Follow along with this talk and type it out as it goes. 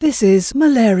This is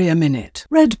Malaria Minute,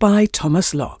 read by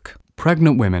Thomas Locke.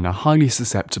 Pregnant women are highly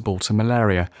susceptible to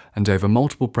malaria and over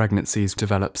multiple pregnancies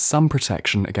develop some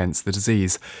protection against the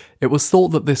disease. It was thought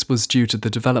that this was due to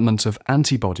the development of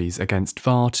antibodies against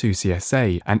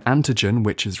VAR2CSA, an antigen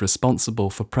which is responsible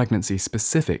for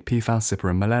pregnancy-specific P.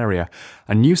 falciparum malaria.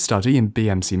 A new study in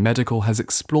BMC Medical has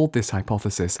explored this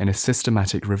hypothesis in a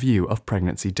systematic review of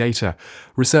pregnancy data.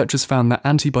 Researchers found that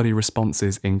antibody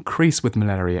responses increase with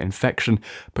malaria infection,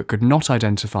 but could not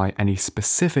identify any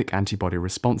specific antibody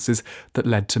responses that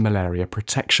led to malaria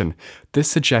protection. This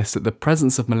suggests that the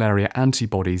presence of malaria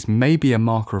antibodies may be a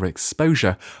marker of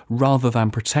exposure rather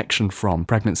than protection from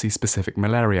pregnancy-specific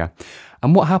malaria.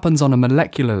 And what happens on a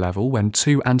molecular level when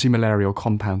two antimalarial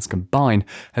compounds combine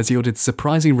has yielded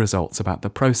surprising results about the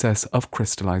process of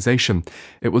crystallization.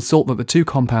 It was thought that the two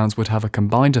compounds would have a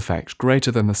combined effect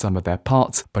greater than the sum of their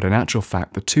parts, but in actual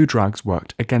fact the two drugs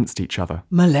worked against each other.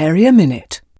 Malaria Minute.